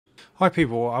Hi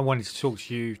people, I wanted to talk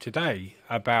to you today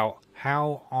about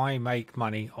how I make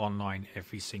money online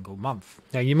every single month.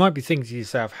 Now you might be thinking to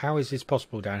yourself, how is this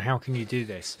possible, Dan? How can you do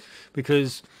this?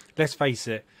 Because let's face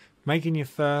it, making your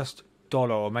first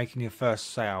dollar or making your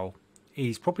first sale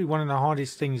is probably one of the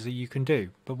hardest things that you can do.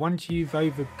 But once you've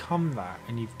overcome that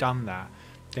and you've done that,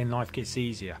 then life gets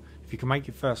easier. If you can make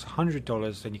your first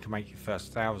 $100, then you can make your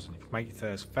first 1,000. If you can make your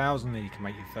first 1,000, then you can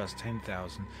make your first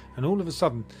 10,000. And all of a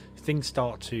sudden, things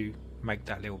start to make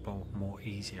that little bit more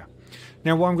easier.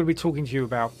 Now, what I'm going to be talking to you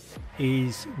about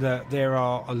is that there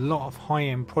are a lot of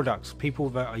high-end products, people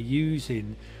that are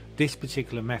using this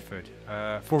particular method.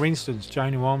 For instance,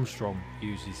 Jonah Armstrong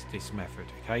uses this method,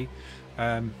 okay?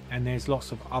 And there's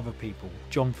lots of other people.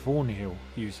 John Thornhill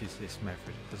uses this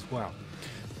method as well.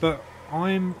 But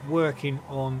I'm working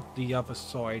on the other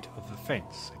side of the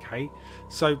fence, okay?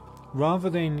 So rather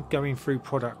than going through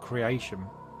product creation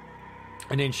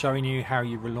and then showing you how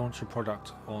you relaunch a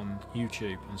product on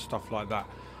YouTube and stuff like that,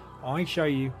 I show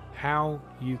you how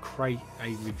you create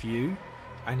a review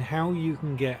and how you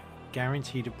can get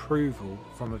guaranteed approval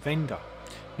from a vendor.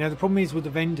 Now the problem is with the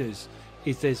vendors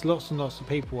is there's lots and lots of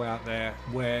people out there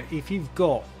where if you've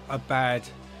got a bad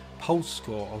pulse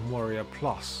score on Warrior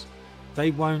Plus,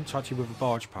 they won't touch you with a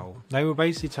barge pole. They will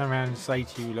basically turn around and say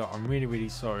to you, look, I'm really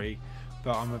sorry,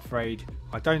 but I'm afraid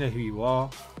I don't know who you are.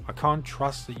 I can't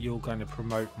trust that you're going to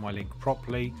promote my link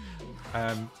properly.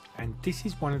 And this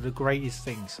is one of the greatest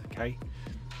things, okay,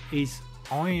 is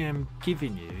I am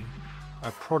giving you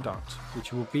a product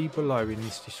which will be below in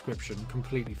this description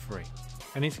completely free.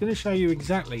 And it's going to show you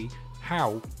exactly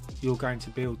how you're going to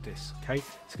build this, okay?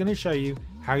 It's going to show you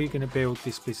how you're going to build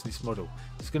this business model.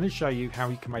 It's going to show you how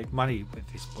you can make money with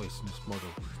this business model.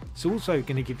 It's also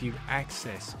going to give you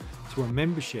access to a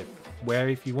membership where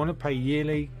if you want to pay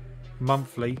yearly,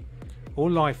 monthly or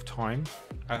lifetime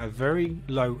at a very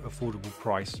low affordable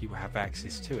price, you will have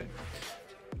access to it.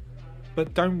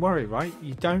 But don't worry, right?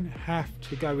 You don't have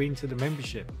to go into the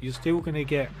membership. You're still going to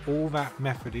get all that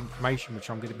method information which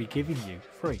I'm going to be giving you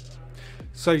free.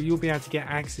 So you'll be able to get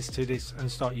access to this and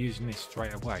start using this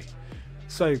straight away.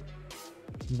 So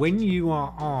when you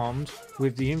are armed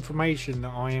with the information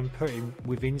that I am putting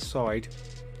within inside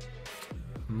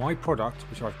my product,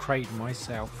 which I've created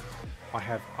myself, I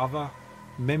have other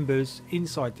members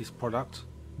inside this product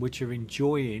which are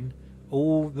enjoying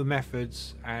all the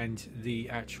methods and the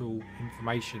actual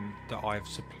information that I've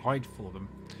supplied for them,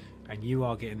 and you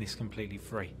are getting this completely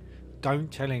free. Don't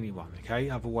tell anyone, okay?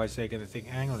 Otherwise they're going to think,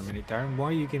 hang on a minute, Darren, why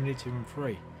are you giving it to them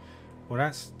free? Well,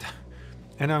 that's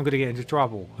and I'm going to get into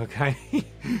trouble, okay?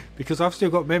 Because I've still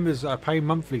got members that are paying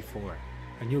monthly for it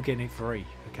and you're getting it free,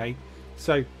 okay?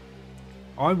 So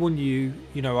I want you,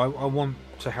 I want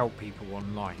to help people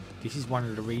online. This is one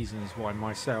of the reasons why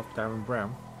myself, Darren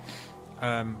Brown,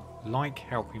 like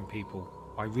helping people.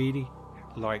 I really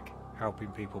like helping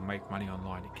people make money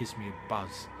online. It gives me a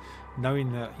buzz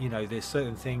knowing that there's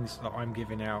certain things that I'm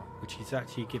giving out which is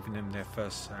actually giving them their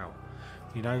first sale.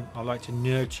 I like to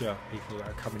nurture people that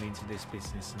are coming into this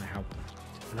business and help them,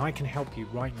 and I can help you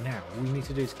right now. All you need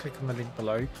to do is click on the link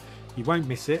below. You won't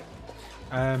miss it,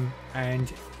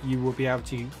 and you will be able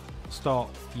to start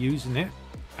using it,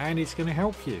 and it's going to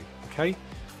help you, okay?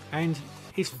 And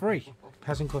it's free. It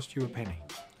hasn't cost you a penny.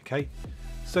 Okay,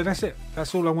 so that's it.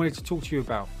 That's all I wanted to talk to you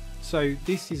about. So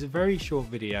this is a very short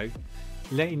video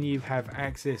letting you have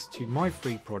access to my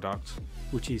free product,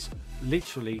 which is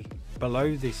literally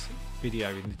below this video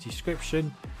in the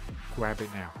description. Grab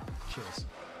it now. Cheers.